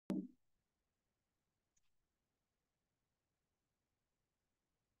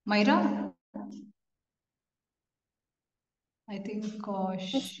Myra? I think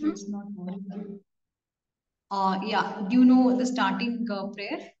she's not audible. Yeah, do you know the starting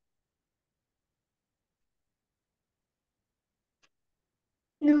prayer?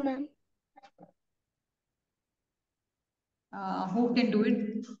 No, ma'am. Who can do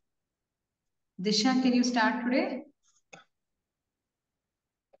it? Disha, can you start today?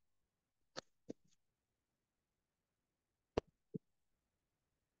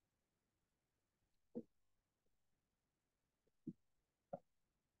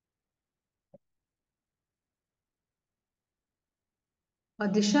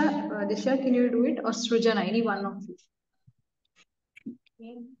 Disha, can you do it? Or Srujana, any one of you?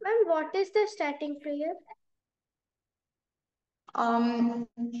 Ma'am, what is the starting prayer?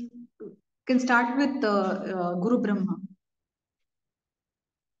 Can start with Guru Brahma.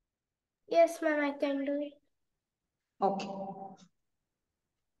 Yes, ma'am, I can do it. Okay.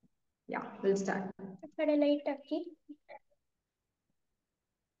 Yeah, we'll start. Light aquí.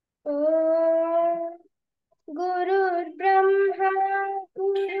 Om Gurur Brahma,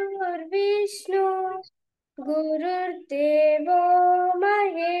 Gurur Vishnu, Gurur Devo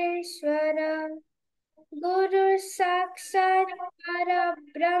Maheshwara, Guru Sakshat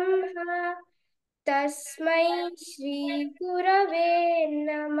Parabrahma, Tasmai Shri Gurave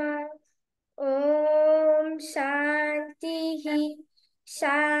Namah. Om Shanti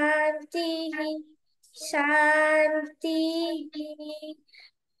Shanti Shanti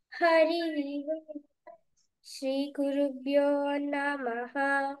Hari Shri Gurubhyo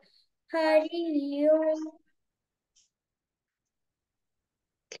Namaha Hari Om.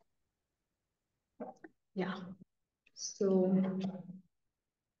 Yeah. So,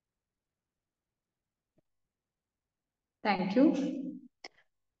 thank you.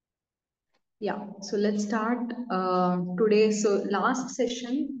 Yeah, so let's start today. So last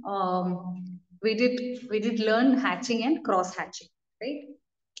session, we did learn hatching and cross hatching, right?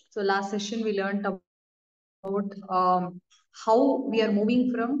 So last session we learned about how we are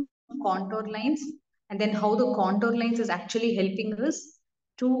moving from contour lines, and then how the contour lines is actually helping us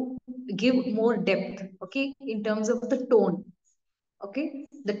to give more depth, okay, in terms of the tone. Okay,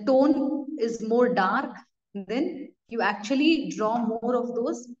 the tone is more dark, then you actually draw more of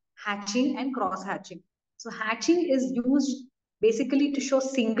those hatching and cross hatching. So hatching is used basically to show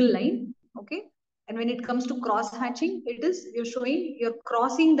single line, okay, and when it comes to cross hatching, it is you're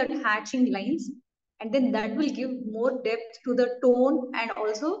crossing that hatching lines, and then that will give more depth to the tone and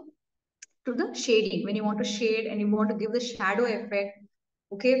also to the shading. When you want to shade and you want to give the shadow effect,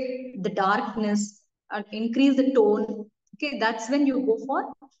 okay, the darkness, increase the tone, okay, that's when you go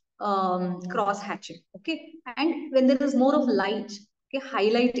for cross hatching, okay. And when there is more of light, okay,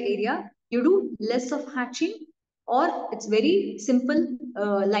 highlight area, you do less of hatching, or it's very simple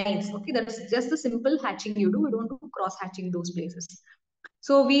lines, okay, that's just the simple hatching you do. You don't do cross hatching those places.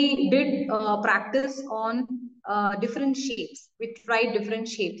 So we did practice on different shapes. We tried different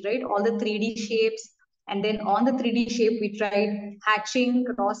shapes, right? All the 3D shapes. And then on the 3D shape, we tried hatching,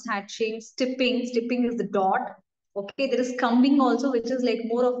 cross hatching, stipping. Stipping is the dot. Okay, there is cumbing also, which is like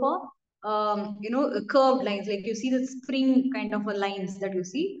more of a, curved lines. Like you see the spring kind of a lines that you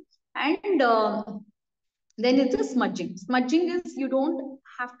see. And then it's a smudging. Smudging is you don't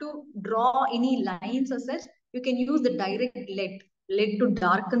have to draw any lines as such. You can use the direct lead to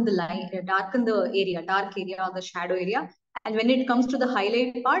darken the line, darken the area, dark area or the shadow area. And when it comes to the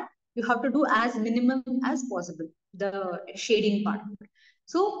highlight part, you have to do as minimum as possible, the shading part.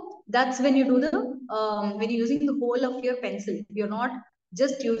 So that's when you do the when you're using the whole of your pencil. You're not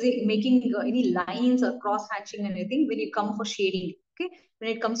just using making any lines or cross hatching and anything when you come for shading. Okay,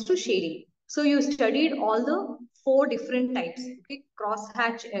 when it comes to shading. So you studied all the 4 different types. Okay,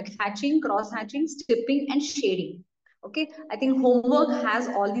 hatching, cross hatching, stipping, and shading. Okay, I think homework has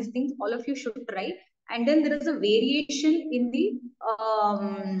all these things. All of you should try. And then there is a variation in the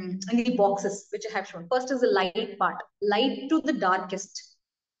boxes which I have shown. First is the light part, light to the darkest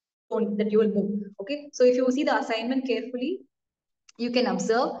tone that you will move. Okay, so if you see the assignment carefully, you can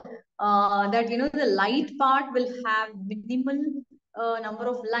observe that the light part will have minimal number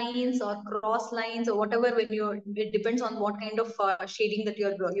of lines or cross lines or whatever. When you it depends on what kind of shading that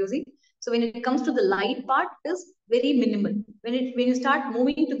you're using. So when it comes to the light part, it is very minimal. When you start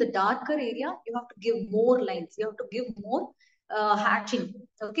moving to the darker area, you have to give more lines. You have to give more hatching.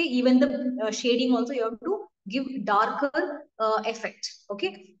 Okay, even the shading also you have to give darker effect.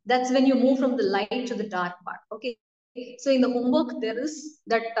 Okay, that's when you move from the light to the dark part. Okay, so in the homework there is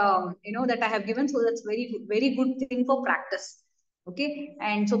that that I have given, so that's very good thing for practice. Okay,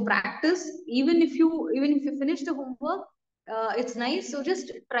 and so practice, even if you finish the homework, it's nice. So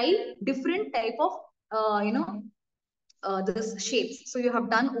just try different type of this shapes. So you have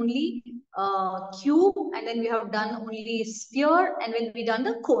done only cube, and then we have done only sphere, and when we done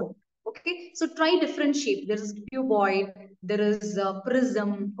the cone. Okay, so try different shape. There is cuboid, there is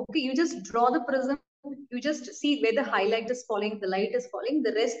prism. Okay, you just draw the prism. You just see where the highlight is falling, the light is falling.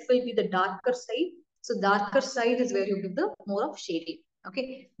 The rest will be the darker side. So darker side is where you give the more of shading.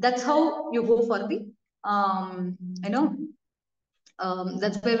 Okay, that's how you go for the um, you know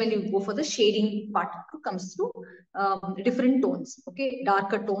that's where when you go for the shading part comes through different tones. Okay,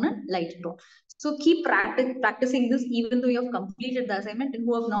 darker tone and light tone. So keep practicing this even though you have completed the assignment, and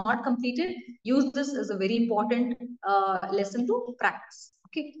who have not completed, use this as a very important lesson to practice.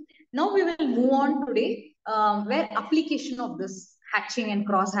 Okay, now we will move on today where application of this hatching and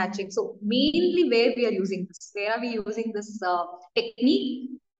cross hatching. So mainly where we are using this, where are we using this technique?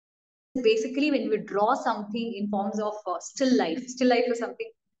 It is basically when we draw something in forms of still life. Still life is something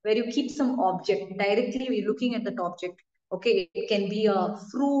where you keep some object directly. We're looking at that object. Okay, it can be a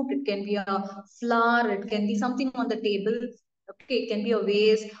fruit, it can be a flower, it can be something on the table. Okay, it can be a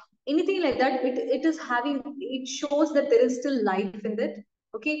vase, anything like that. It is having, it shows that there is still life in it.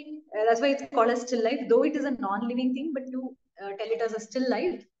 Okay, that's why it's called as still life. Though it is a non-living thing, but you tell it as a still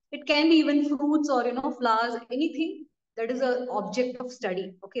life. It can be even fruits or flowers, anything that is an object of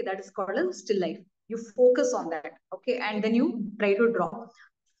study. Okay, that is called as still life. You focus on that. Okay, and then you try to draw.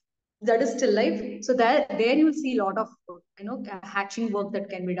 That is still life. So that there you'll see a lot of hatching work that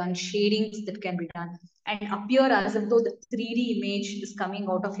can be done, shadings that can be done, and appear as if though the 3D image is coming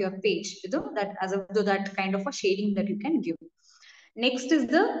out of your page. That as if though that kind of a shading that you can give. Next is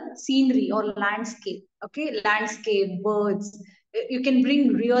the scenery or landscape. Okay, landscape, birds. You can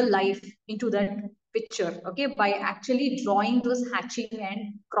bring real life into that picture. Okay, by actually drawing those hatching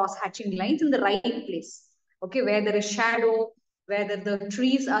and cross hatching lines in the right place. Okay, where there is shadow, where the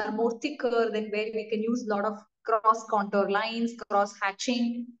trees are more thicker, then where we can use a lot of cross contour lines, cross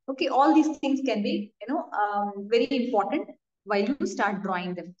hatching. Okay, all these things can be very important while you start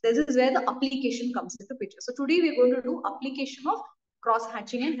drawing them. This is where the application comes into picture. So today we're going to do application of cross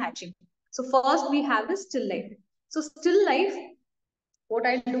hatching and hatching. So first we have the still life. So still life, what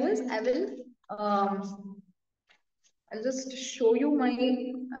I'll do is I'll just show you my,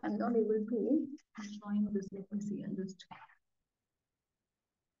 I'm not able to join this. Let me see. I'll just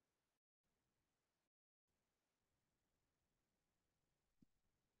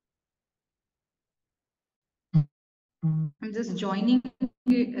I'm just joining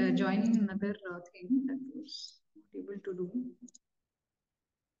another thing that was not able to do.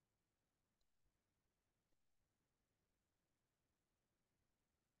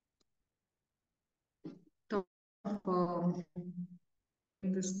 So,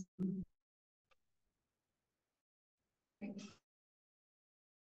 this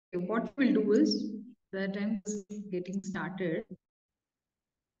what we'll do is that I'm getting started.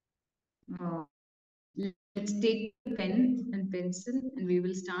 Let's take a pen and pencil and we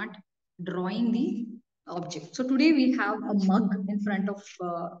will start drawing the object. So today we have a mug in front of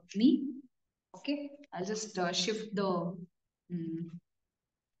me. Okay, I'll just shift the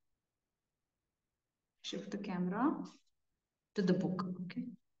camera to the book. Okay.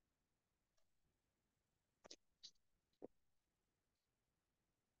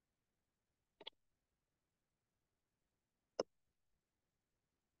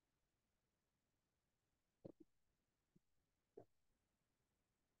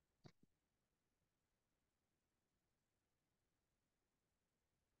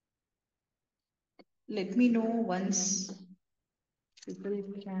 Let me know once people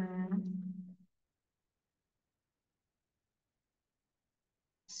can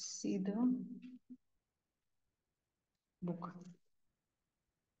see the book.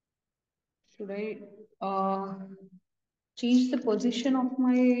 Should I change the position of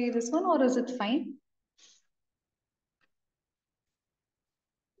my this one, or is it fine?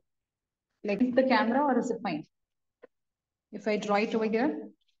 Like the camera, or is it fine? If I draw it over here,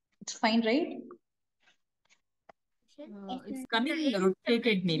 it's fine, right? It's coming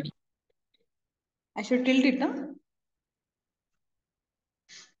rotated maybe. I should tilt it, huh?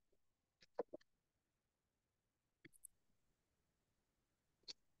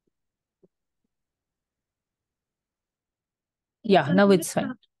 Yeah, now it's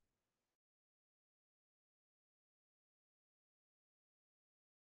fine.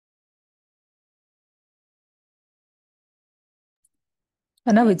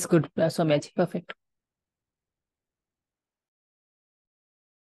 Now it's good, Soumyaji. Perfect.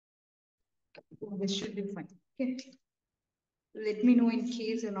 This should be fine. Okay. Let me know in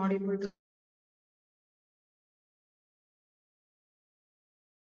case you're not able to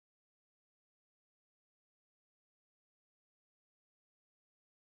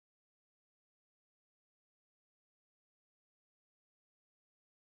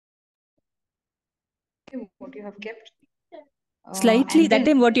Okay, what you have kept. Slightly, And that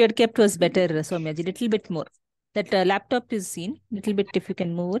then time what you had kept was better, Soumyaji, little bit more. That laptop is seen, little bit if you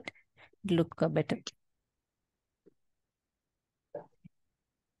can move it, it'll look better.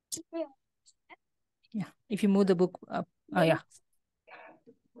 Yeah, if you move the book up, yeah.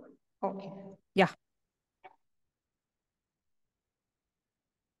 okay. Yeah.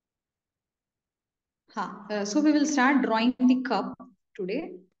 So we will start drawing the cup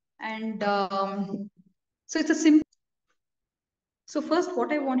today, and so it's a simple. So first,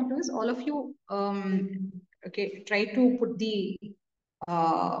 what I want to do is all of you, okay, try to put the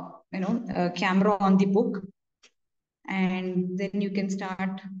camera on the book, and then you can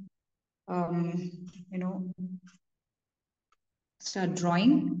start, um, you know, start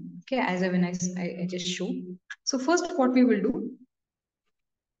drawing. Okay, as I when I just show. So first, what we will do,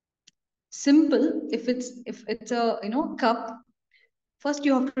 simple. If it's a cup, first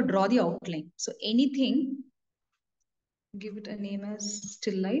you have to draw the outline. So anything, give it a name as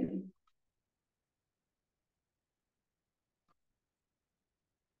still life.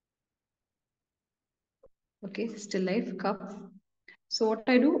 Okay, still life cup. So what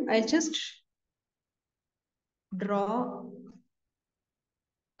I do, I just draw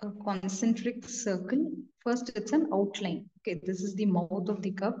a concentric circle. First, it's an outline. Okay, this is the mouth of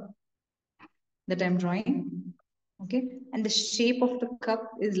the cup that I'm drawing. Okay, and the shape of the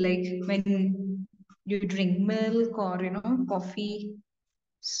cup is like when you drink milk or coffee.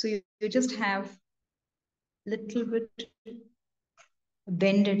 So you just have little bit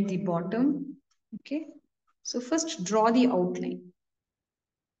bend at the bottom. Okay, so first draw the outline.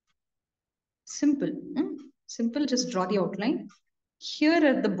 Simple, simple. Just draw the outline. Here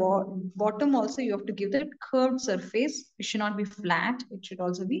at the bottom also you have to give that curved surface. It should not be flat. It should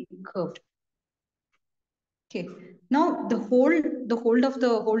also be curved. Okay. Now the holder of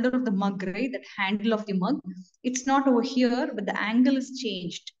the mug, right? That handle of the mug, it's not over here, but the angle is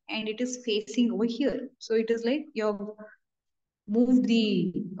changed and it is facing over here. So it is like you have moved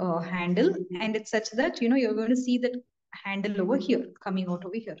the handle, and it's such that you're going to see that handle over here coming out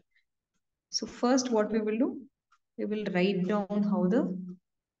over here. So first, what we will do, we will write down how the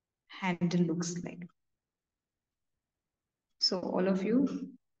handle looks like. So all of you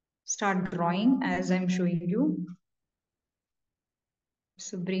start drawing as I'm showing you.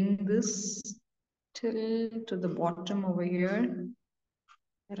 So bring this till to the bottom over here,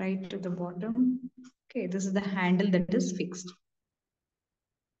 right to the bottom. Okay, this is the handle that is fixed.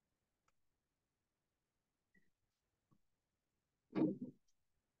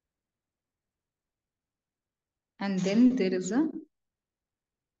 And then there is a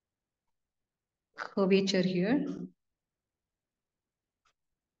curvature here.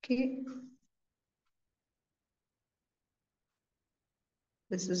 Okay.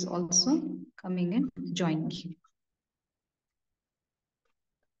 This is also coming in, joining here.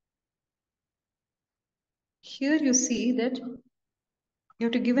 Here you see that you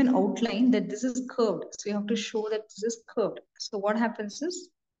have to give an outline that this is curved. So you have to show that this is curved. So what happens is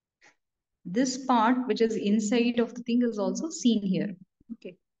this part which is inside of the thing is also seen here.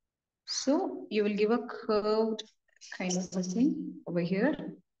 Okay. So you will give a curved kind of a thing over here.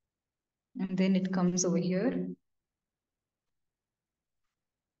 And then it comes over here.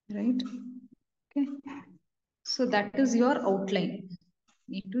 Right? Okay. So that is your outline.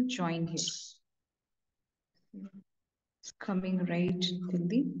 Need to join here. It's coming right till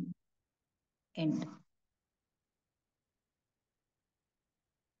the end.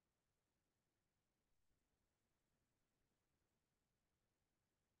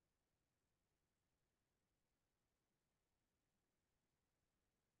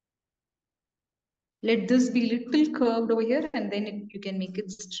 Let this be little curved over here, and then you can make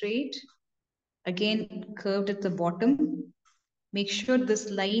it straight. Again, curved at the bottom. Make sure this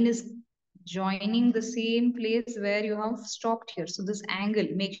line is joining the same place where you have stopped here. So this angle,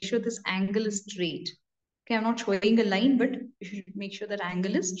 make sure this angle is straight. Okay, I'm not showing a line, but you should make sure that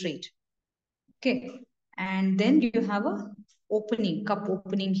angle is straight. Okay, and then you have a opening, cup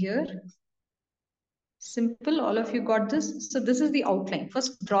opening here. Simple, all of you got this. So this is the outline.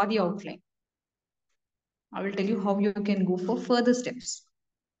 First, draw the outline. I will tell you how you can go for further steps.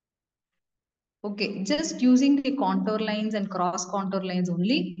 Okay, just using the contour lines and cross contour lines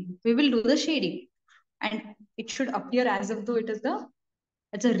only, we will do the shading. And it should appear as if though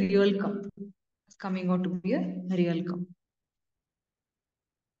it's a real cup. It's coming out to be a real cup.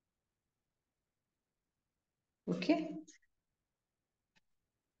 Okay.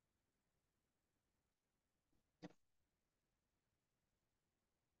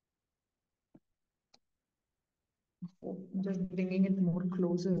 I'm just bringing it more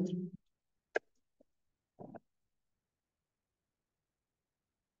closer.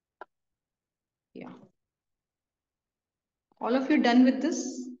 All of you done with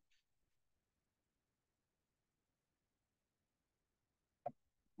this?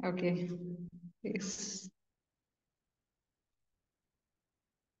 Okay. Yes.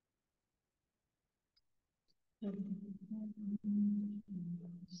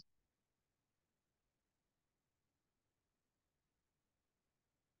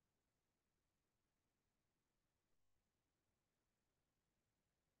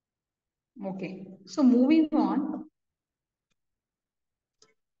 Okay. So moving on.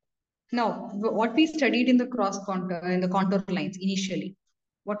 Now, what we studied in the cross contour, in the contour lines initially,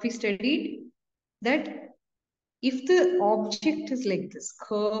 what we studied that if the object is like this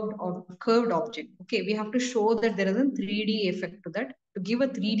curved object, okay, we have to show that there is a 3D effect to that. To give a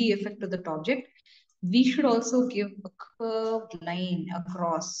 3D effect to that object, we should also give a curved line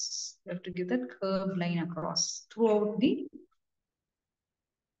across. We have to give that curved line across throughout the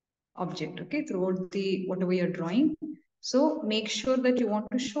object, okay, throughout the whatever you're drawing. So make sure that you want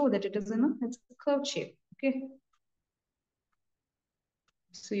to show that it is in it's a curved shape, okay.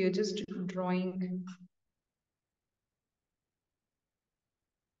 So you're just drawing.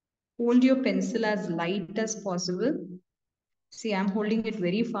 Hold your pencil as light as possible. See, I'm holding it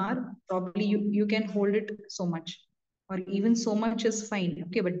very far. Probably you can hold it so much, or even so much is fine,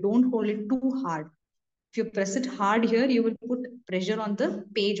 okay, but don't hold it too hard. If you press it hard here, you will put pressure on the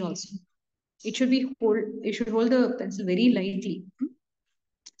page also. It should be you should hold the pencil very lightly,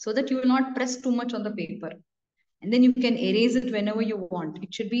 so that you will not press too much on the paper. And then you can erase it whenever you want.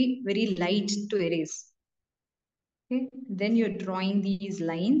 It should be very light to erase. Okay, then you're drawing these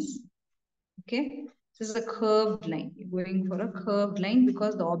lines. Okay, this is a curved line. You're going for a curved line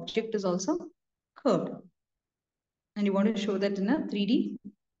because the object is also curved. And you want to show that in a 3D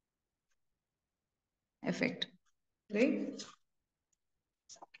effect, right?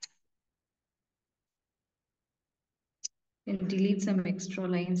 And delete some extra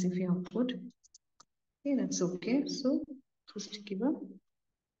lines if you have put. Okay, that's okay. So just give a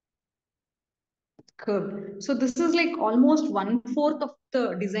curve. So this is like almost 1/4 of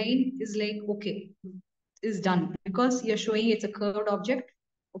the design is like, okay, is done because you're showing it's a curved object,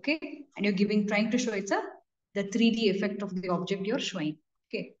 okay, and you're trying to show it's the 3D effect of the object you're showing,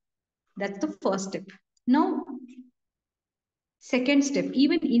 okay. That's the first step. Now, second step,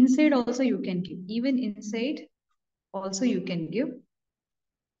 even inside also you can give,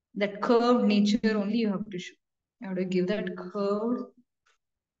 that curved nature only you have to show. You have to give that curved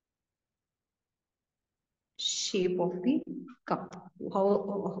shape of the cup.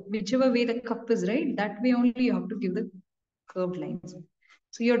 Whichever way the cup is, right, that way only you have to give the curved lines.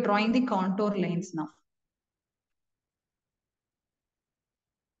 So you're drawing the contour lines now.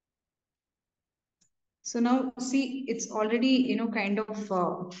 So now see, it's already, kind of,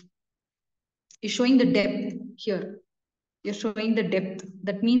 you're showing the depth here. You're showing the depth.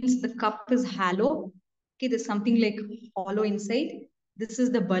 That means the cup is hollow. Okay, there's something like hollow inside. This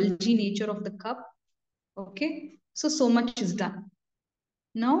is the bulgy nature of the cup. Okay, so much is done.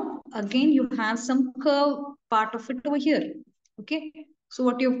 Now, again, you have some curve part of it over here. Okay, so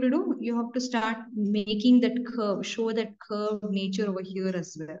what you have to do, you have to start making that curve, show that curved nature over here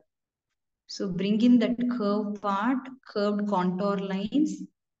as well. So bring in that curve part, curved contour lines.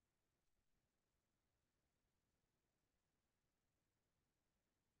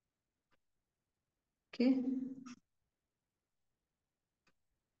 Okay.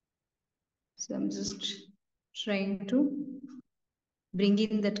 So I'm just trying to bring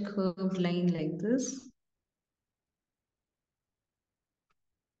in that curved line like this.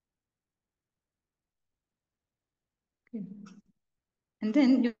 Okay. And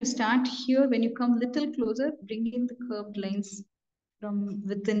then you start here, when you come little closer, bring in the curved lines from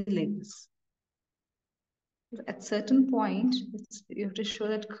within like this. At certain point, you have to show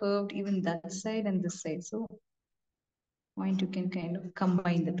that curved even that side and this side. So point you can kind of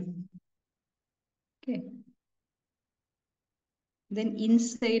combine the two. Okay. Then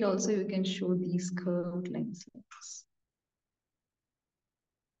inside also you can show these curved lines like this.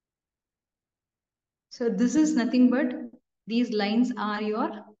 So this is nothing but these lines are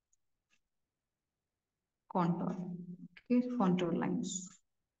your contour. Okay, contour lines.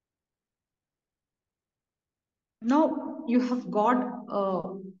 Now you have got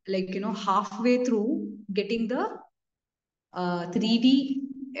halfway through getting the 3D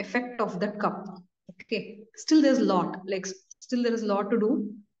effect of the cup. Okay, still there's a lot, still there is a lot to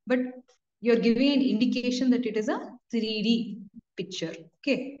do, but you're giving an indication that it is a 3D picture.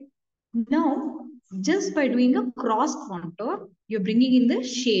 Okay, now just by doing a cross contour, you're bringing in the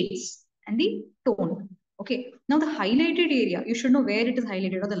shades and the tone. Okay, now the highlighted area, you should know where it is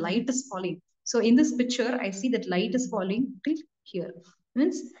highlighted or the light is falling. So in this picture, I see that light is falling till here.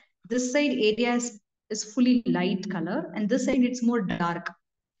 Means this side area is fully light color, and this side it's more dark.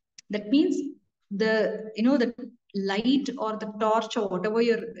 That means the light or the torch or whatever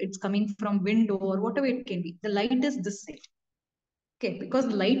it's coming from window or whatever it can be. The light is this side. Okay, because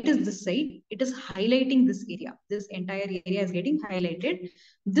the light is this side, it is highlighting this area. This entire area is getting highlighted.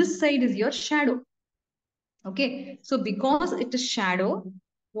 This side is your shadow. Okay, so because it is shadow,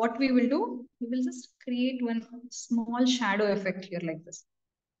 what we will do, we will just create one small shadow effect here like this.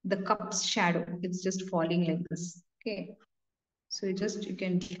 The cup's shadow, it's just falling like this. Okay, so you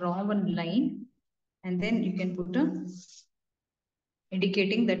can draw one line and then you can put a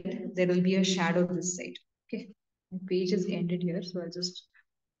indicating that there will be a shadow this side. Okay, my page is ended here, so I'll just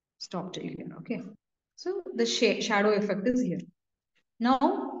stop till here. Okay, so the shadow effect is here.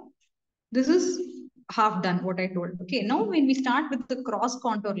 Now this is half done what I told. Okay, now when we start with the cross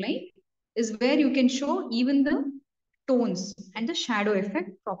contour line is where you can show even the tones and the shadow effect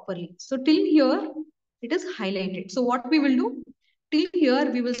properly. So till here it is highlighted. So what we will do, till here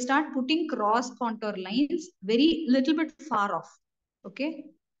we will start putting cross contour lines very little bit far off. Okay,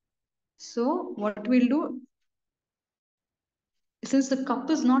 so what we'll do, since the cup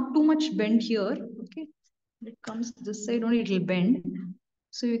is not too much bent here, okay, it comes this side only, it will bend.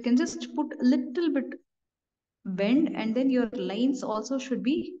 So you can just put a little bit bend, and then your lines also should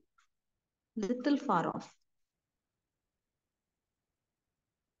be little far off.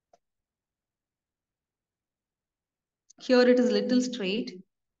 Here it is little straight.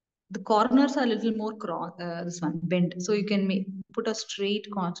 The corners are a little more cross, this one bend. So you can put a straight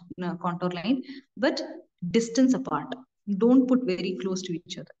contour line, but distance apart. Don't put very close to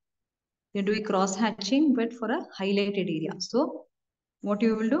each other. You're doing cross hatching, but for a highlighted area. So what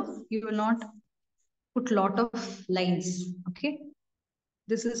you will do, you will not put lot of lines. Okay,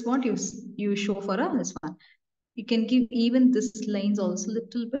 this is what you show for a this one. You can give even this lines also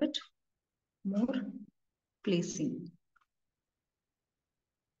little bit more placing.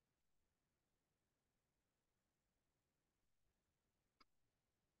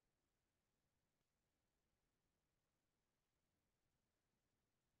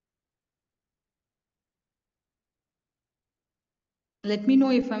 Let me know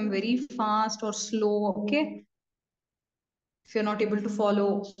if I'm very fast or slow. Okay, if you're not able to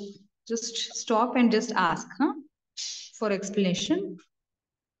follow, just stop and just ask for explanation.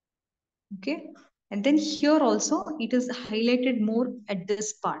 Okay, and then here also it is highlighted more at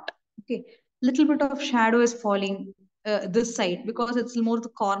this part. Okay, little bit of shadow is falling this side because it's more the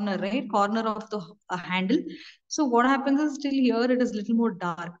corner, right? Corner of the handle. So what happens is still here it is little more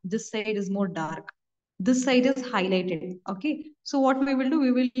dark. This side is more dark. This side is highlighted. Okay, so what we will do,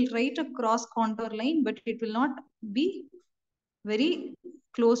 we will write a cross contour line, but it will not be very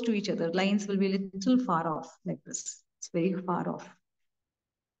close to each other. Lines will be a little far off like this. It's very far off.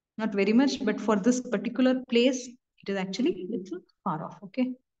 Not very much, but for this particular place, it is actually a little far off.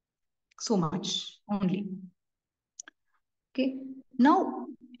 Okay, so much only. Okay, now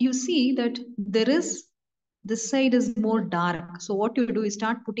you see that there is, this side is more dark. So what you do is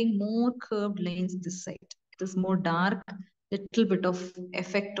start putting more curved lines this side. It is more dark, little bit of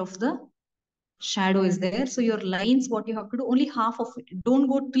effect of the shadow is there. So your lines, what you have to do, only half of it. Don't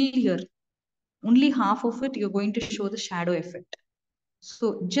go till here. Only half of it, you're going to show the shadow effect.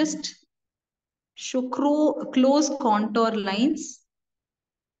 So just show close contour lines,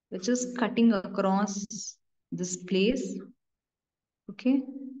 which is cutting across this place. Okay.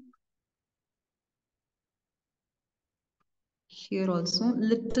 Here also,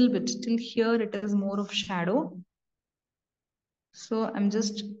 little bit, till here it is more of shadow. So I'm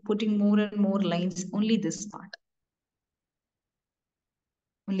just putting more and more lines, only this part.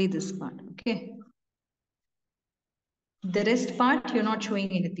 Only this part, okay. The rest part, you're not showing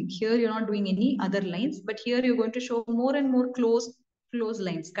anything. Here, you're not doing any other lines, but here you're going to show more and more close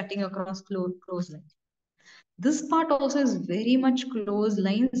lines, cutting across close lines. This part also is very much close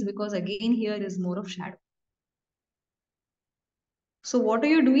lines because again, here is more of shadow. So what are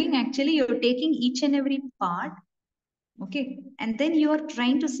you doing? Actually, you're taking each and every part, okay, and then you are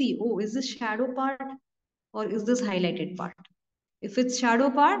trying to see, oh, is this shadow part or is this highlighted part? If it's shadow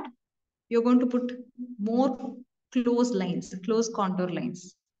part, you're going to put more close lines, close contour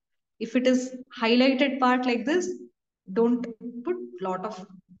lines. If it is highlighted part like this, don't put lot of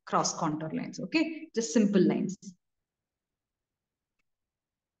cross contour lines, okay? Just simple lines.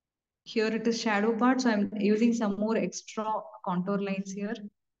 Here it is shadow part, so I'm using some more extra contour lines here.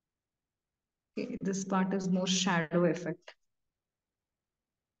 Okay, this part is more shadow effect.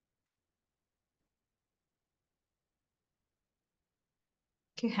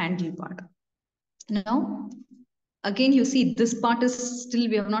 Okay, handle part. Now, again, you see this part is still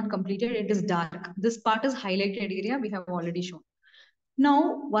we have not completed. It is dark. This part is highlighted area we have already shown.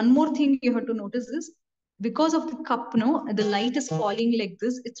 Now, one more thing you have to notice is because of the cup, no, the light is falling like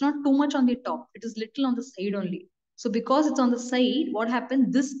this. It's not too much on the top. It is little on the side only. So because it's on the side, what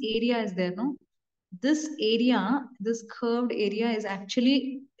happened? This area is there, no? This area, this curved area is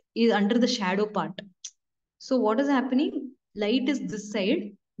actually is under the shadow part. So what is happening? Light is this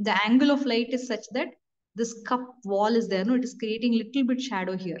side. The angle of light is such that this cup wall is there. No, it is creating little bit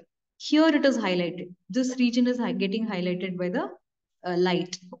shadow here. Here it is highlighted. This region is getting highlighted by the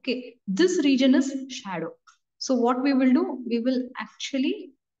light. Okay. This region is shadow. So what we will do? We will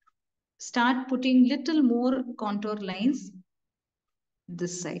actually start putting little more contour lines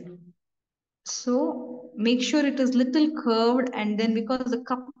this side. So make sure it is little curved, and then because the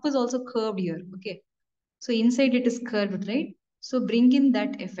cup is also curved here. Okay. So inside it is curved, right? So bring in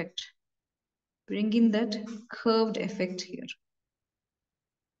that effect. Bring in that curved effect here.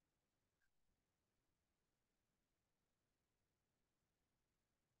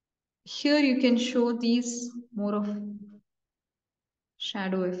 Here you can show these more of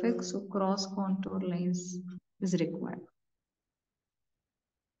shadow effects. So cross contour lines is required.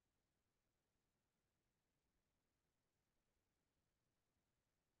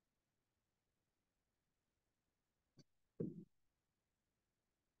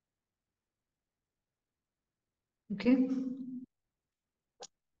 Okay.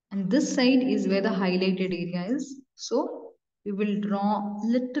 And this side is where the highlighted area is. So we will draw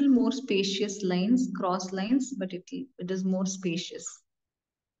little more spacious lines, cross lines, but it is more spacious.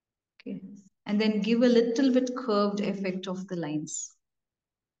 Okay. And then give a little bit curved effect of the lines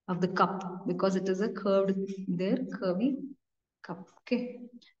of the cup because it is a curved there, curvy cup. Okay.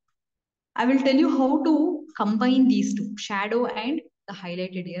 I will tell you how to combine these two, shadow and the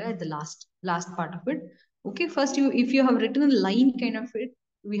highlighted area at the last part of it. Okay, first if you have written a line kind of it,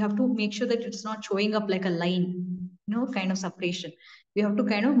 we have to make sure that it's not showing up like a line, kind of separation. We have to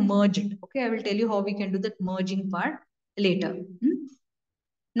kind of merge it. Okay, I will tell you how we can do that merging part later.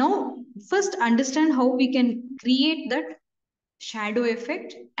 Now, first understand how we can create that shadow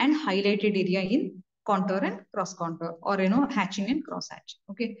effect and highlighted area in contour and cross contour, or hatching and cross hatching.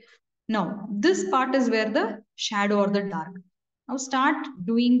 Okay, now this part is where the shadow or the dark. Now start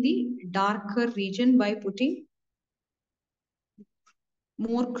doing the darker region by putting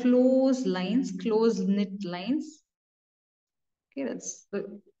more close lines, close knit lines. Okay, that's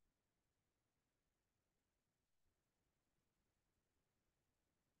the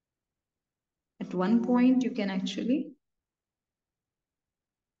at one point you can actually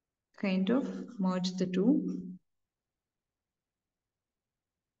kind of merge the two.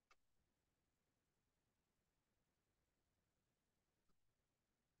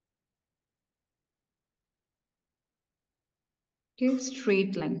 Okay,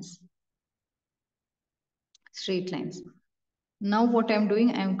 straight lines. Straight lines. Now what I'm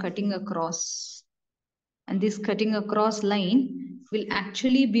doing, I'm cutting across. And this cutting across line will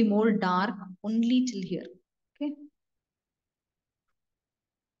actually be more dark only till here. Okay.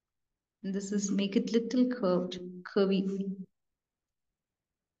 And this is make it little curved, curvy.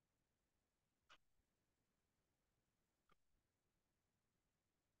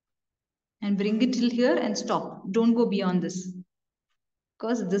 And bring it till here and stop. Don't go beyond this.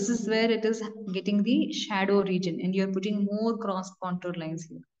 Because this is where it is getting the shadow region, and you're putting more cross contour lines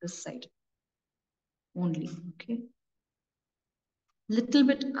here, this side only. Okay. Little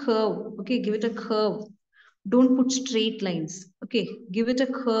bit curve. Okay, give it a curve. Don't put straight lines. Okay, give it a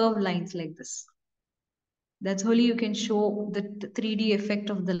curve lines like this. That's only you can show the 3D effect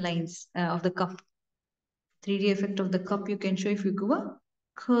of the lines of the cup. 3D effect of the cup you can show if you give a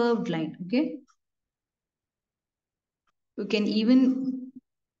curved line. Okay. You can even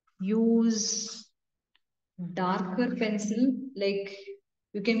use darker pencil, like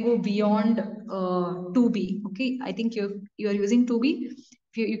you can go beyond 2B. Okay. I think you are using 2B.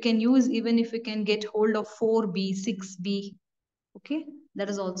 You can use, even if you can get hold of 4B, 6B. Okay. That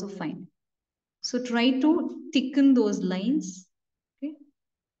is also fine. So try to thicken those lines. Okay.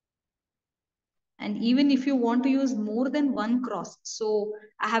 And even if you want to use more than one cross, so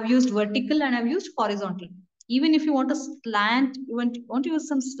I have used vertical and I've used horizontal. Even if you want a slant, you want to use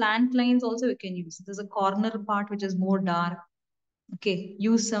some slant lines also, you can use. There's a corner part which is more dark. Okay,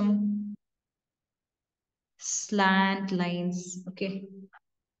 use some slant lines. Okay.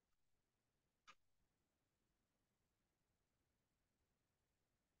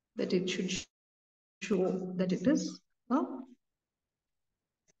 That it should show that it is a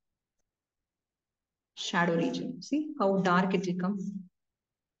shadow region. See how dark it becomes.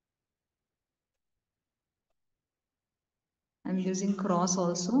 I'm using cross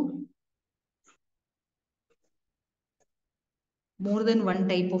also. More than one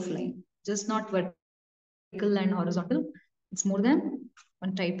type of line, just not vertical and horizontal. It's more than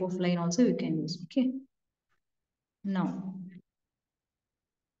one type of line also you can use. Okay. Now,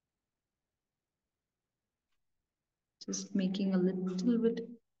 just making a little bit,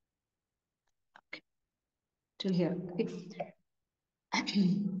 okay, till here.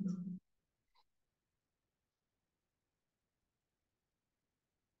 Okay.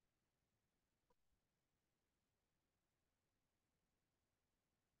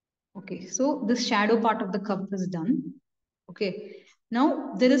 Okay, so this shadow part of the cup is done. Okay,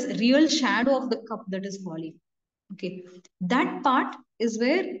 now there is real shadow of the cup that is falling. Okay, that part is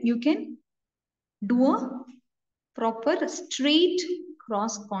where you can do a proper straight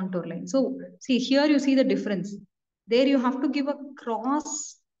cross contour line. So see here you see the difference. There you have to give a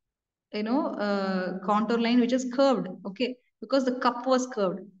cross, contour line which is curved. Okay, because the cup was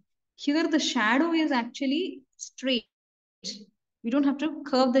curved. Here the shadow is actually straight. You don't have to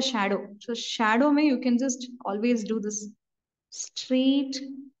curve the shadow. So shadow may you can just always do this straight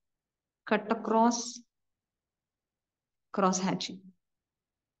cut across cross hatching.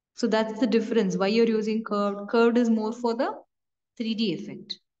 So that's the difference why you're using curved. Curved is more for the 3D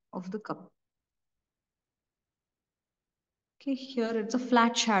effect of the cup. Okay, here it's a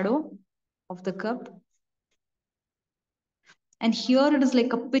flat shadow of the cup. And here it is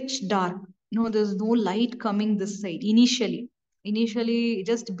like a pitch dark. No, there's no light coming this side initially. Initially,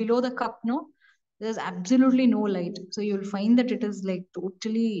 just below the cup, no, there's absolutely no light. So you'll find that it is like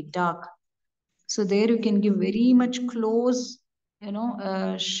totally dark. So there you can give very much close,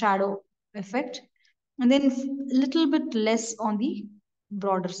 shadow effect. And then a little bit less on the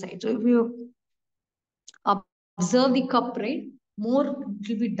broader side. So if you observe the cup, right, more it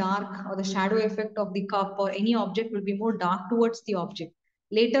will be dark, or the shadow effect of the cup or any object will be more dark towards the object.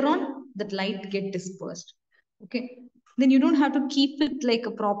 Later on, that light get dispersed. Okay. Then you don't have to keep it like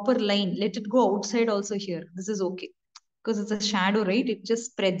a proper line. Let it go outside also here. This is okay. Because it's a shadow, right? It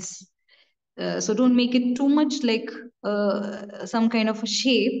just spreads. So don't make it too much like some kind of a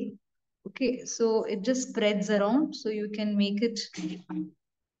shape. Okay. So it just spreads around. So you can make it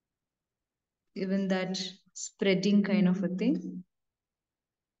even that spreading kind of a thing.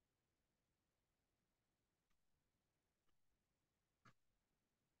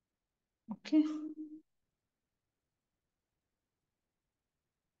 Okay.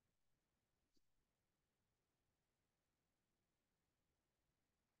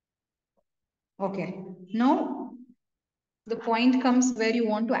 Okay. Now the point comes where you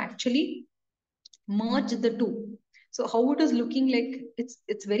want to actually merge the two. So how it is looking like,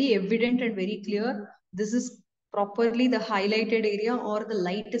 it's very evident and very clear. This is properly the highlighted area, or the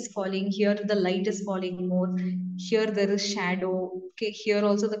light is falling here. The light is falling more. Here there is shadow. Okay. Here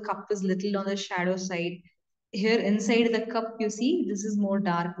also the cup is little on the shadow side. Here inside the cup you see this is more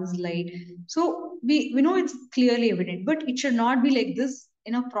dark, this light. So we know it's clearly evident, but it should not be like this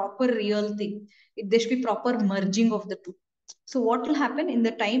in a proper real thing. There should be proper merging of the two. So what will happen in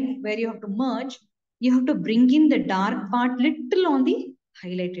the time where you have to merge, you have to bring in the dark part little on the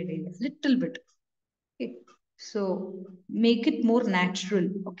highlighted areas, little bit. Okay. So make it more natural.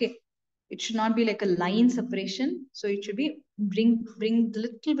 Okay. It should not be like a line separation. So it should be bring the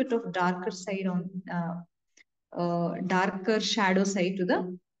little bit of darker side on darker shadow side to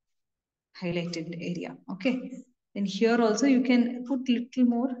the highlighted area. Okay. And here also you can put little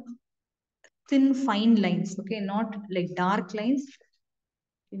more thin fine lines. Okay. Not like dark lines.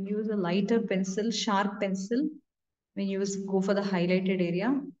 You can use a lighter pencil, sharp pencil when you go for the highlighted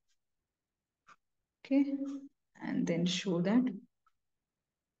area. Okay. And then show that.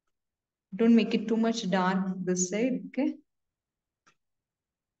 Don't make it too much dark this side. Okay.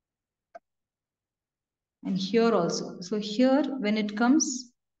 And here also. So here when it comes,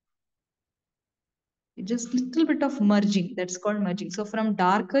 just little bit of merging. That's called merging. So from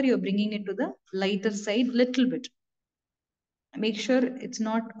darker, you're bringing it to the lighter side little bit. Make sure it's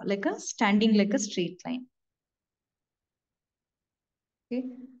not like a standing like a straight line. Okay.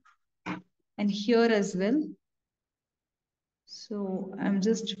 And here as well. So I'm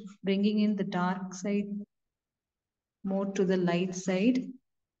just bringing in the dark side more to the light side.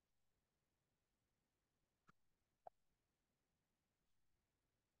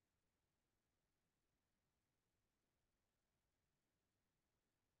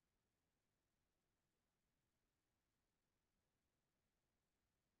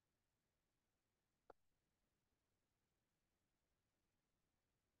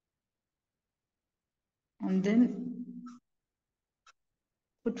 And then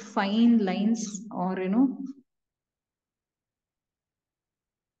put fine lines, or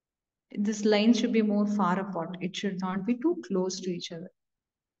This line should be more far apart. It should not be too close to each other.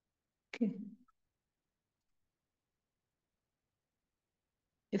 Okay.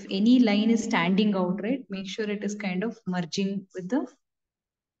 If any line is standing out, right, make sure it is kind of merging with the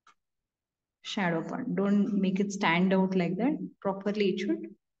shadow part. Don't make it stand out like that. Properly it should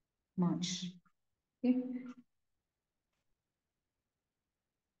merge. Okay.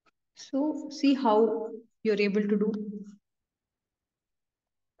 So see how you're able to do.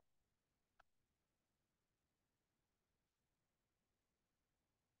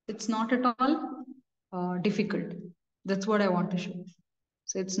 It's not at all difficult. That's what I want to show.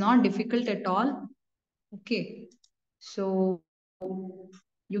 So it's not difficult at all. Okay. So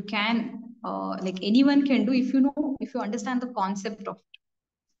you can, like anyone can do if you know, if you understand the concept of it.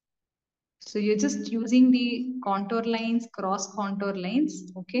 So you're just using the contour lines, cross contour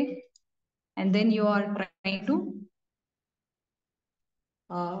lines. Okay. And then you are trying to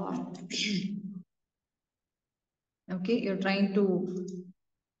okay, you're trying to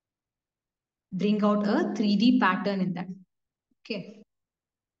bring out a 3D pattern in that. Okay.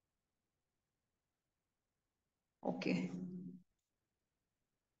 Okay.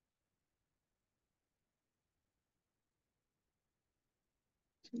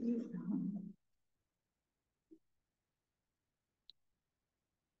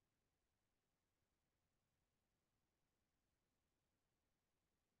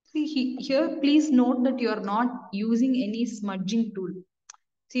 See here, please note that you are not using any smudging tool.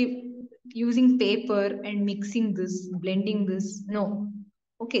 See, using paper and mixing this, blending this, no.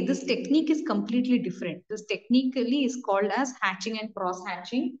 Okay, this technique is completely different. This technically is called as hatching and cross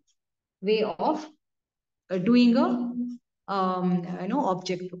hatching way of doing a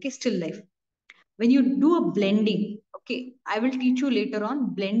object. Okay, still life. When you do a blending, okay, I will teach you later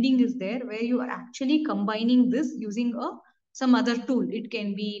on. Blending is there where you are actually combining this using a some other tool. It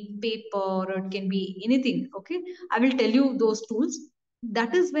can be paper or it can be anything. Okay, I will tell you those tools.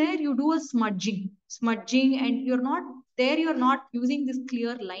 That is where you do a smudging, and you're not there, you're not using these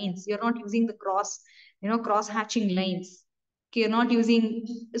clear lines, you're not using the cross hatching lines. Okay, you're not using,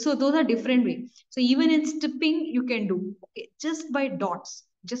 so those are different way. So even in stripping you can do, okay, just by dots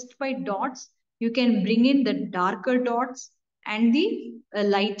you can bring in the darker dots and the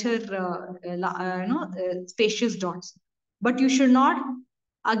lighter spacious dots. But you should not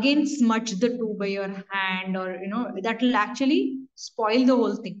again smudge the two by your hand, or that will actually spoil the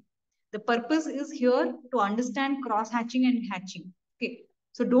whole thing. The purpose is here to understand cross hatching and hatching. Okay,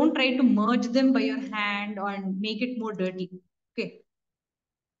 so don't try to merge them by your hand or make it more dirty. Okay,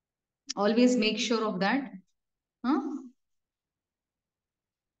 always make sure of that. Huh?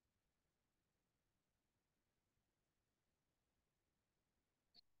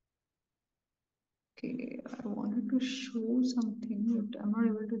 Okay, I wanted to show something, but I'm not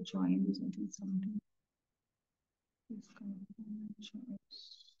able to join this. I think something is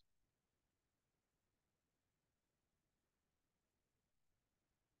choice.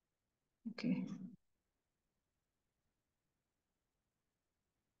 Okay.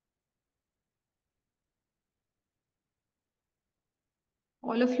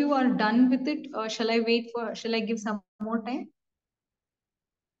 All of you are done with it. Shall I give some more time?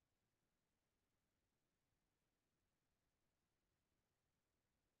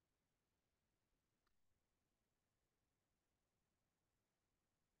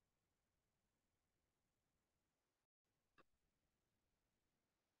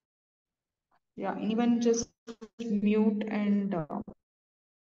 Yeah, anyone just mute and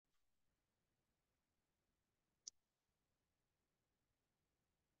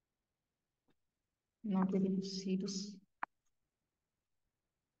not able to see this.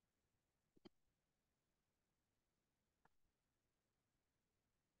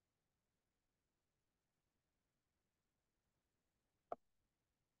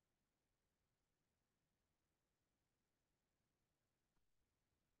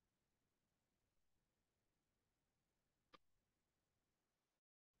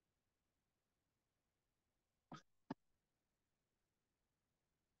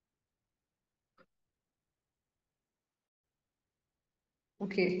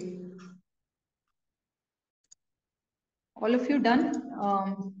 Okay. All of you done?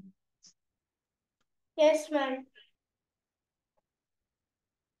 Yes, ma'am.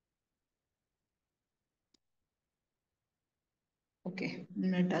 Okay.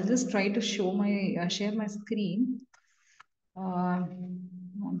 I'll just try to show my share my screen.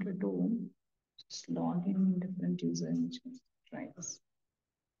 Wanted to just log in different user and just try this.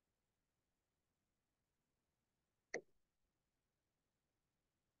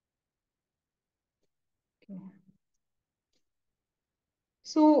 Okay.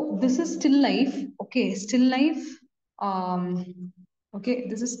 So this is still life. Okay, still life. Okay,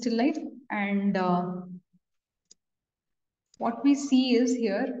 this is still life, and what we see is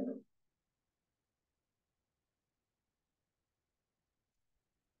here.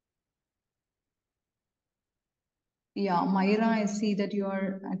 Yeah, Myra, I see that you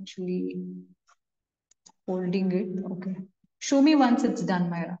are actually holding it. Okay. Show me once it's done,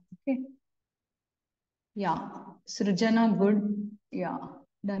 Myra. Okay. Yeah. Srijana, good. Yeah.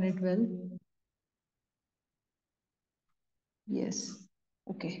 Done it well. Yes.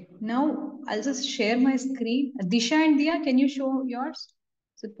 Okay. Now I'll just share my screen. Disha and Dia, can you show yours?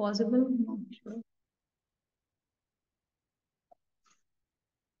 Is it possible? No, sure.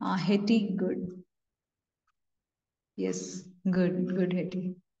 Hetty, good. Yes. Good. Good,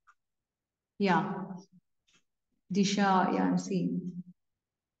 Hetty. Yeah. Disha, yeah, I'm seeing.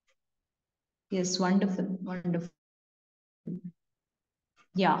 Yes, wonderful. Wonderful.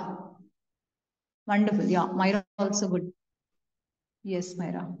 Yeah. Wonderful. Yeah. Myra also good. Yes,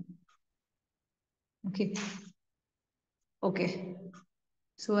 Myra. Okay. Okay.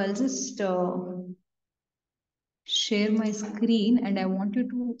 So I'll just share my screen and I want you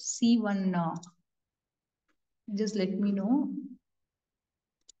to see one. Just let me know.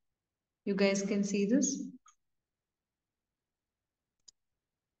 You guys can see this,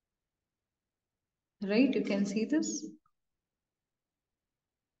 right? You can see this.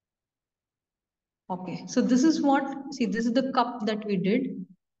 Okay. So this is what, see, this is the cup that we did.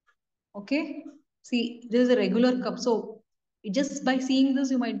 Okay. See, this is a regular cup. So just by seeing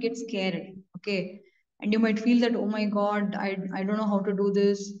this, you might get scared. Okay. And you might feel that, oh my God, I don't know how to do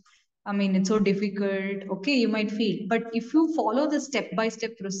this. I mean, it's so difficult. Okay, you might feel. But if you follow the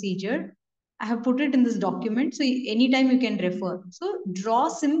step-by-step procedure, I have put it in this document. So anytime you can refer. So draw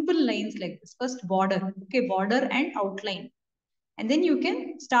simple lines like this. First border. Okay, border and outline. And then you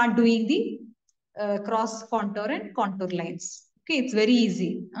can start doing the cross contour and contour lines. Okay, it's very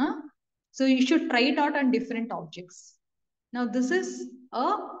easy. Huh? So you should try it out on different objects. Now this is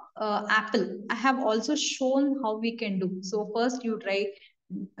a apple. I have also shown how we can do. So first you try,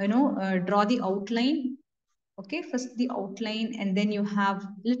 draw the outline. Okay, first the outline, and then you have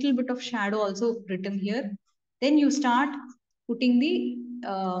little bit of shadow also written here. Then you start putting the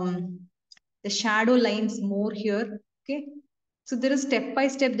shadow lines more here. Okay, so there is step by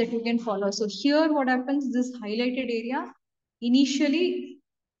step that you can follow. So here what happens, this highlighted area, initially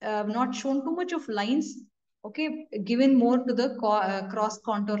not shown too much of lines, okay, given more to the cross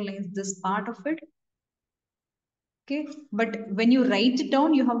contour lines, this part of it. Okay, but when you write it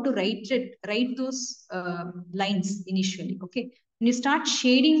down, you have to write those lines initially. Okay, when you start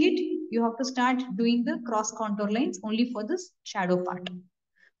shading it, you have to start doing the cross contour lines only for this shadow part.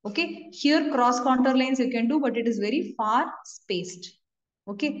 Okay, here cross contour lines you can do, but it is very far spaced.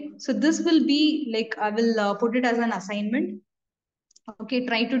 Okay, so this will be like, I will put it as an assignment. Okay,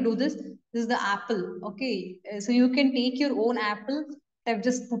 try to do this. This is the apple. Okay, so you can take your own apple. I've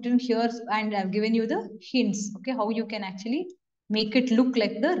just put in here and I've given you the hints. Okay, how you can actually make it look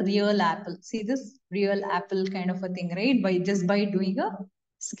like the real apple. See this real apple kind of a thing, right? By doing a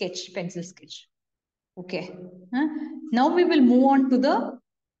sketch, pencil sketch. Okay. Huh? Now we will move on to the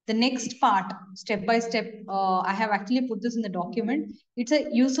next part, step by step. I have actually put this in the document. It's a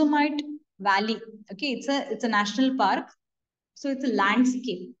Yosemite Valley. Okay, it's a national park. So it's a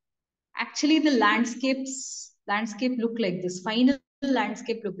landscape. Actually, the landscape look like this. Final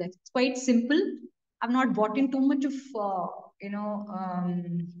landscape look like, it's quite simple. I've not bought in too much of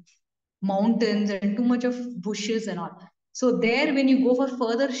mountains and too much of bushes and all. So there, when you go for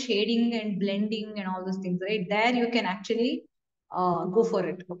further shading and blending and all those things, right? There you can actually go for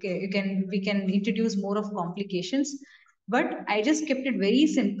it. Okay, we can introduce more of complications, but I just kept it very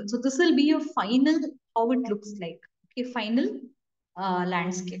simple. So this will be your final how it looks like. Okay, final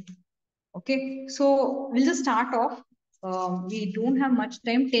landscape. Okay, so we'll just start off. We don't have much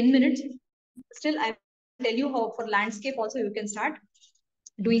time, 10 minutes. Still, I will tell you how for landscape also you can start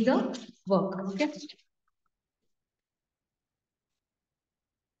doing the work. Okay.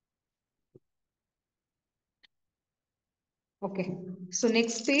 Okay. So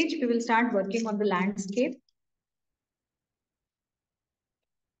next page, we will start working on the landscape.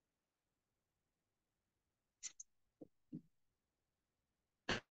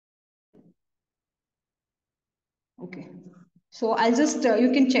 Okay. So I'll just,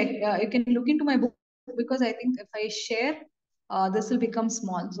 you can check, you can look into my book because I think if I share, this will become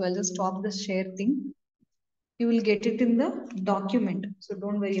small. So I'll just stop the share thing. You will get it in the document. So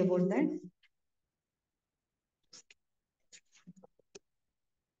don't worry about that.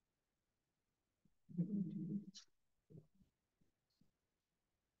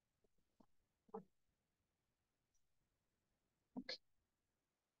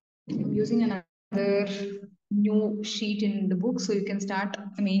 I'm using another new sheet in the book, so you can start,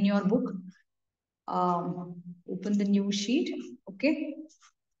 I mean, in your book. Open the new sheet, okay?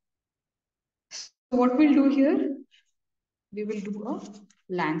 So what we'll do here, we will do a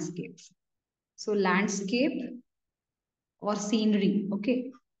landscape. So landscape or scenery,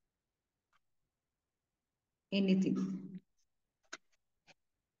 okay? Anything.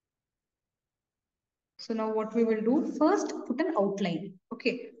 So now what we will do, first put an outline,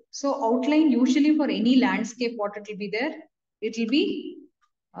 okay? So outline usually for any landscape, what it will be there? It will be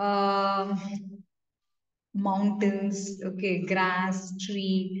mountains, okay, grass,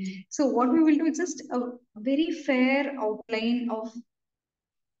 tree. So what we will do is just a very fair outline of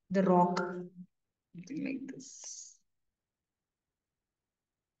the rock, something like this.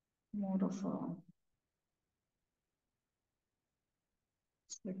 More of a,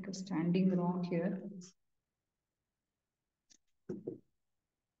 it's like a standing rock here.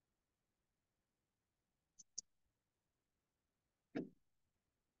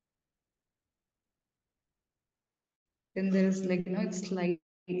 Then there is like, it's like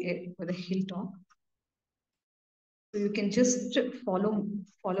with a hilltop. So you can just follow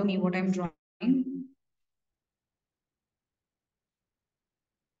me what I'm drawing.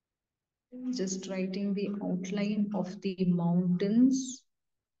 Just writing the outline of the mountains.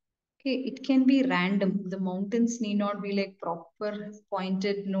 Okay, it can be random. The mountains need not be like proper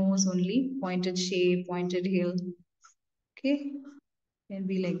pointed nose only, pointed shape, pointed hill. Okay, can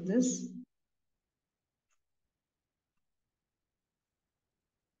be like this.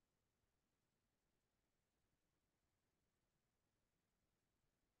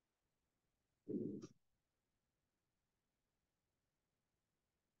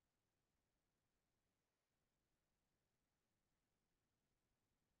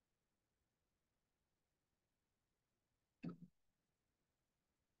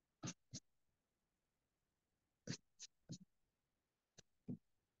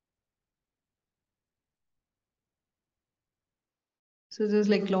 So there's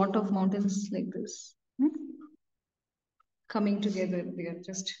like lot of mountains like this. Coming together, we are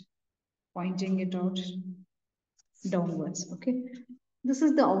just pointing it out downwards. Okay, this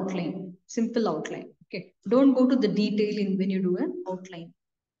is the outline, simple outline. Okay, don't go to the detail in when you do an outline.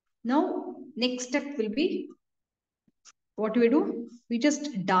 Now, next step will be, what do we do? We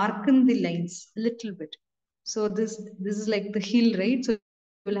just darken the lines a little bit. So this is like the hill, right? So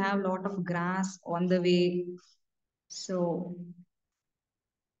we'll have a lot of grass on the way. So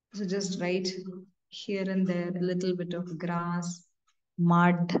just write here and there a little bit of grass,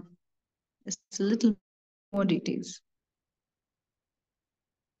 mud, just a little more details.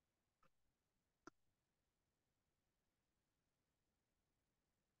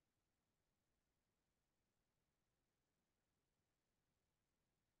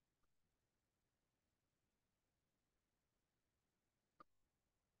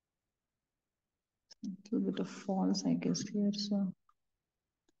 A little bit of false, I guess, here. So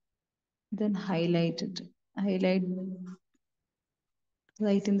then highlight it. Highlight,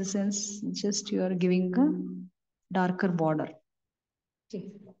 right, in the sense just you are giving a darker border. Okay,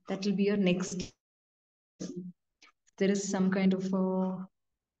 that will be your next. There is some kind of a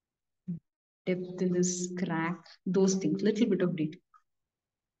depth in this crack, those things, little bit of detail.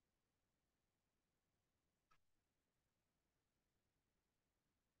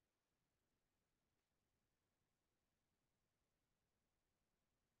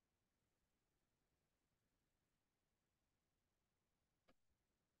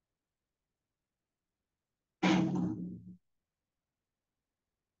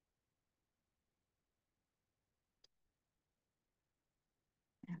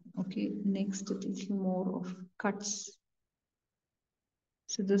 Okay, next a little more of cuts.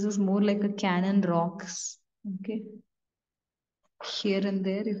 So this is more like a cannon rocks. Okay, here and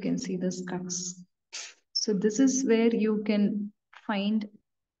there you can see the cuts. So this is where you can find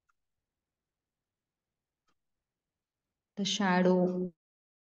the shadow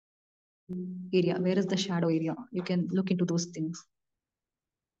area. Where is the shadow area? You can look into those things.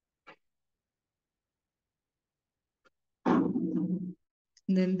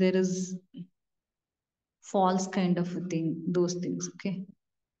 And then there is false kind of a thing, those things. Okay.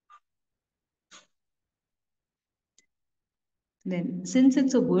 Then since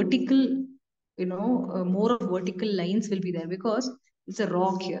it's a vertical, more of vertical lines will be there because it's a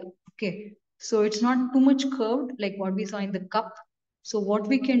rock here. Okay. So it's not too much curved like what we saw in the cup. So what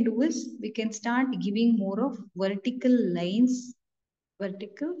we can do is we can start giving more of vertical lines,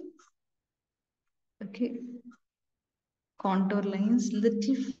 vertical, okay, contour lines,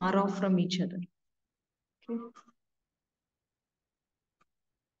 little far off from each other. Okay.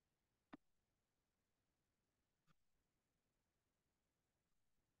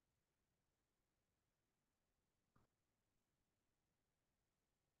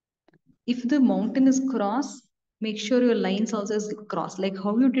 if the mountain is cross, make sure your lines also is cross, like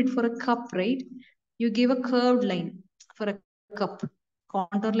how you did for a cup, right? You gave a curved line for a cup.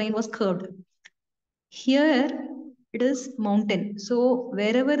 Contour line was curved. Here it is mountain. So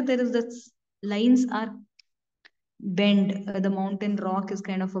wherever there is that lines are bend, the mountain rock is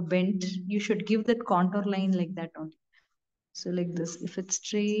kind of a bent, you should give that contour line like that only. So like this, if it's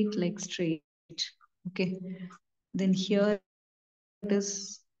straight, like straight, okay. Then here it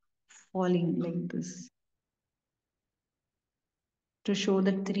is falling like this to show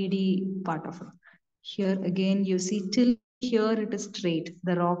the 3D part of it. Here again, you see till here it is straight,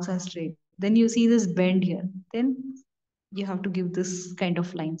 the rocks are straight. Then you see this bend here. Then you have to give this kind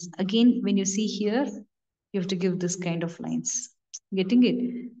of lines. Again, when you see here, you have to give this kind of lines. Getting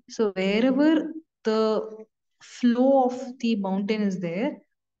it? So wherever the flow of the mountain is there,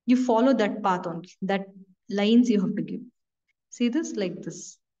 you follow that path only. That lines you have to give. See this like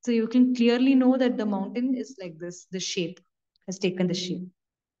this. So you can clearly know that the mountain is like this. The shape has taken the shape.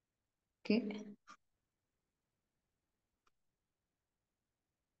 Okay.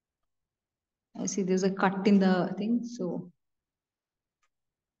 I see there's a cut in the thing. So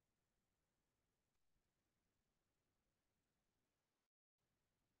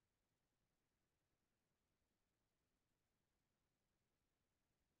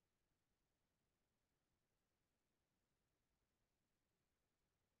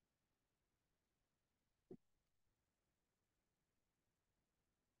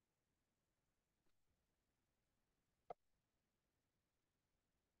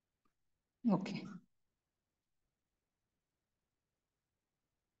okay.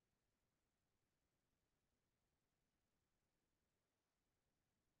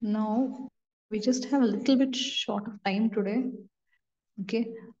 Now we just have a little bit short of time today. Okay.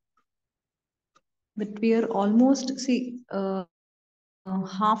 But we are almost, see,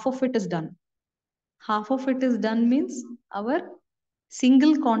 half of it is done. Half of it is done means our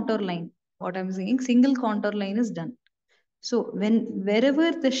single contour line. What I'm saying, single contour line is done. So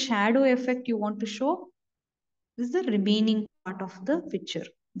wherever the shadow effect you want to show, this is the remaining part of the picture.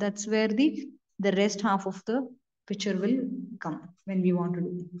 That's where the rest half of the picture will come when we want to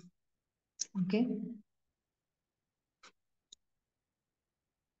do. Okay.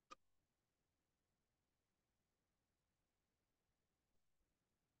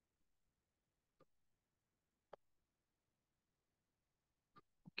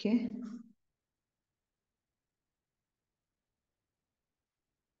 Okay.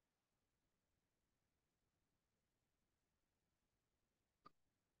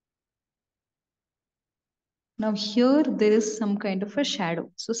 Now here there is some kind of a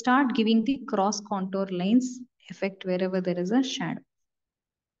shadow. So start giving the cross contour lines effect wherever there is a shadow.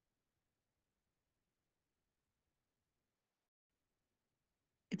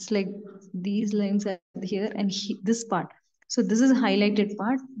 It's like these lines are here and this part. So this is a highlighted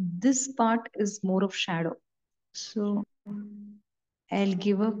part. This part is more of shadow. So I'll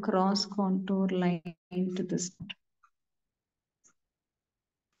give a cross contour line to this part.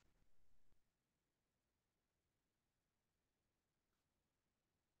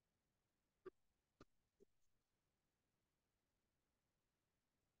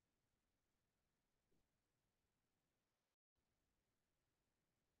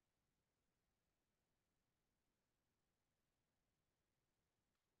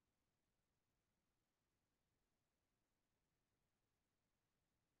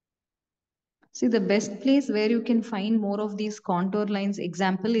 See, the best place where you can find more of these contour lines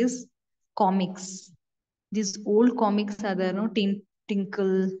example is comics. These old comics are there, no?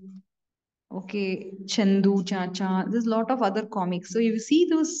 Tinkle, okay, Chandu, Chacha. There's a lot of other comics. So you see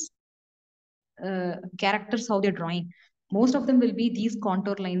those characters, how they're drawing. Most of them will be these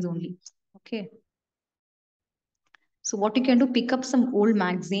contour lines only. Okay. So what you can do, pick up some old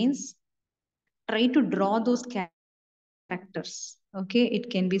magazines, try to draw those characters. Okay. It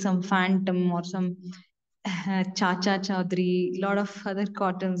can be some phantom or some Chacha Chaudhary, a lot of other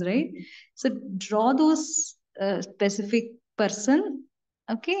cartoons, right? So draw those specific person,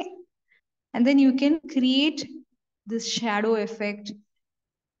 okay, and then you can create this shadow effect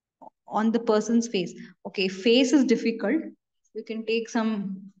on the person's face. Okay, face is difficult. You can take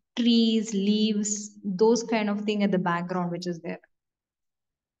some trees, leaves, those kind of thing at the background, which is there.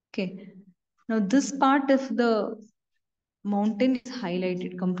 Okay. Now this part of the mountain is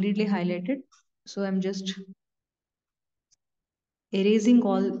highlighted, completely highlighted. So I'm just erasing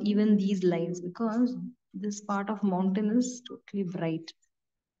all even these lines because this part of mountain is totally bright.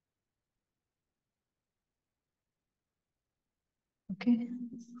 Okay.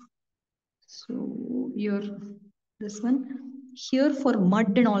 So your This one here for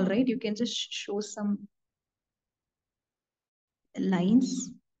mud and all, right? You can just show some lines,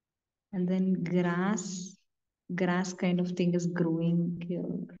 and then grass kind of thing is growing here.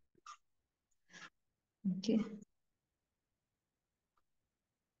 Okay.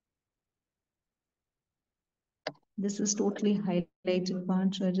 This is totally highlighted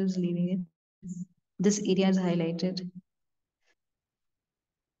part, so I'm just leaving it. This area is highlighted.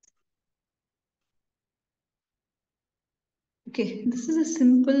 Okay, this is a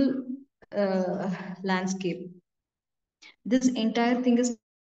simple landscape. This entire thing is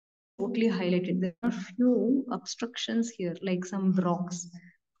totally highlighted. There are few obstructions here, like some rocks.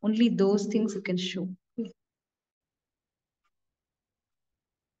 Only those things you can show.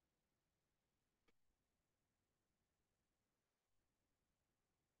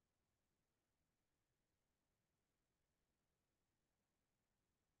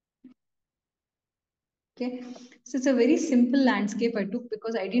 Okay, so it's a very simple landscape I took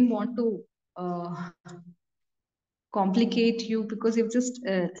because I didn't want to complicate you because you've just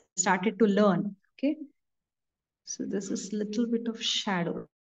started to learn. Okay, so this is little bit of shadow.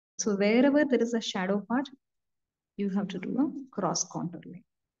 So wherever there is a shadow part, you have to do a cross contour line.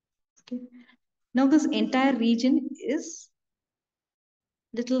 Okay, now this entire region is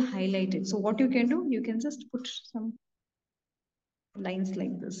little highlighted. So what you can do, you can just put some lines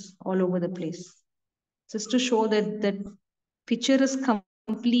like this all over the place, just to show that that picture is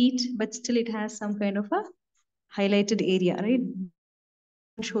complete, but still it has some kind of a highlighted area, right?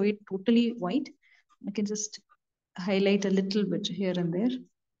 Show it totally white. I can just highlight a little bit here and there.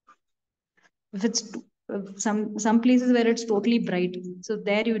 If it's some places where it's totally bright, so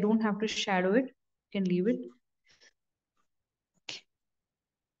there you don't have to shadow it. You can leave it.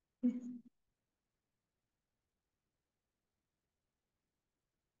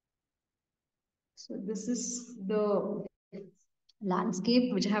 So this is the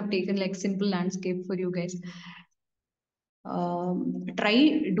landscape which I have taken, like simple landscape for you guys.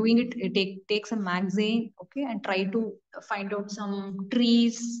 Try doing it. Take some magazine, okay, and try to find out some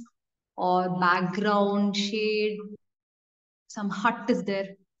trees or background shade. Some hut is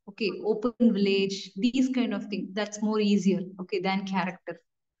there, okay, open village. These kind of things. That's more easier, okay, than character.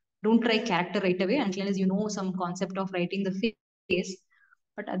 Don't try character right away unless you know some concept of writing the face.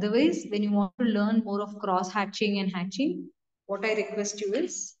 But otherwise, when you want to learn more of cross hatching and hatching, what I request you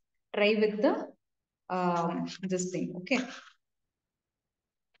is try with the this thing, okay.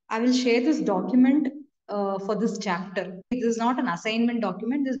 I will share this document for this chapter. This is not an assignment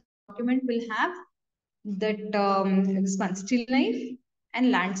document. This document will have that this one, still life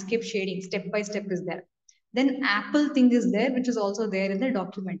and landscape shading, step by step is there. Then apple thing is there, which is also there in the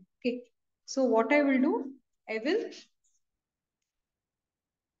document. Okay. So what I will do, I will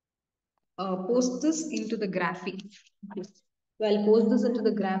post this into the graphic. Okay. So I'll post this into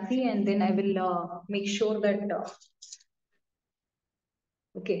the graphic, and then I will make sure that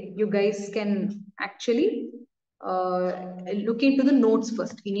okay, you guys can actually look into the notes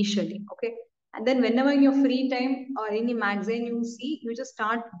first initially, okay? And then whenever in your free time or any magazine you see, you just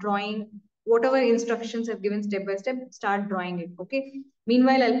start drawing whatever instructions I've given step by step, start drawing it, okay?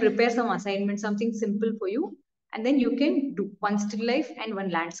 Meanwhile, I'll prepare some assignment, something simple for you, and then you can do one still life and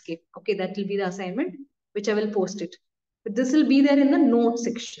one landscape, okay? That will be the assignment, which I will post it. But this will be there in the note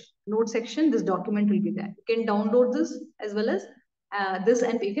section. Note section, this document will be there. You can download this as well as this,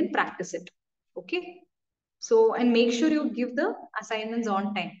 and you can practice it, okay. So, and make sure you give the assignments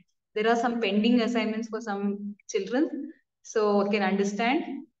on time. There are some pending assignments for some children, so you can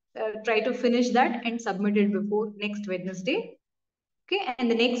understand. Try to finish that and submit it before next Wednesday, okay.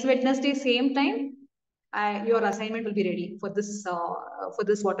 And the next Wednesday same time, your assignment will be ready for this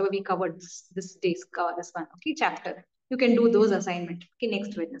whatever we covered this day's this one, okay, chapter. You can do those assignment, okay,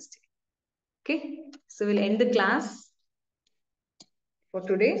 next Wednesday, okay. So we'll end the class for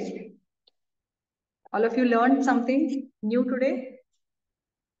today. All of you learned something new today?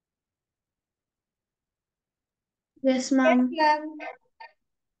 Yes, ma'am.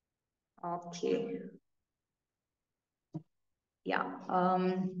 Okay. Yeah.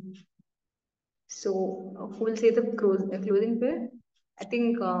 So who will say the closing prayer? I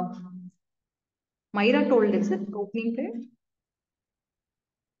think Myra told, is it opening prayer?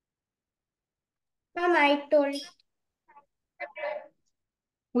 Ma'am, I told.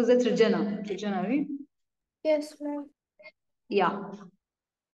 Who's that? Srijana. Srijana, right? Yes, ma'am. Yeah.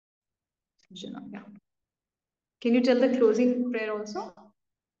 Srijana, yeah. Can you tell the closing prayer also?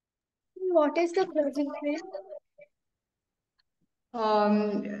 What is the closing prayer?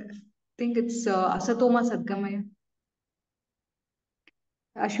 I think it's Asatoma Sadgamaya.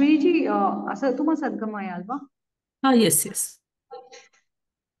 Ashwini ji, Asatoma Sadgamaya, alva? Yes.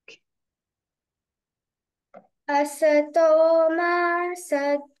 Asato ma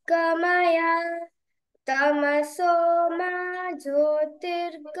sadgamaya tamaso ma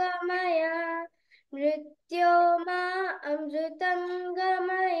jyotirgamaya mrityoma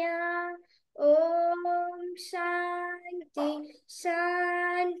amritangamaya. Om Shanti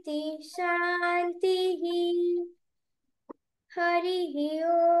Shanti Shanti. Harihi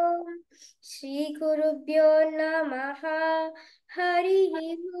Om. Shri Gurubhyo Namaha.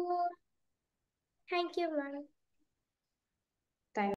 Harihi Om. Thank you, ma'am.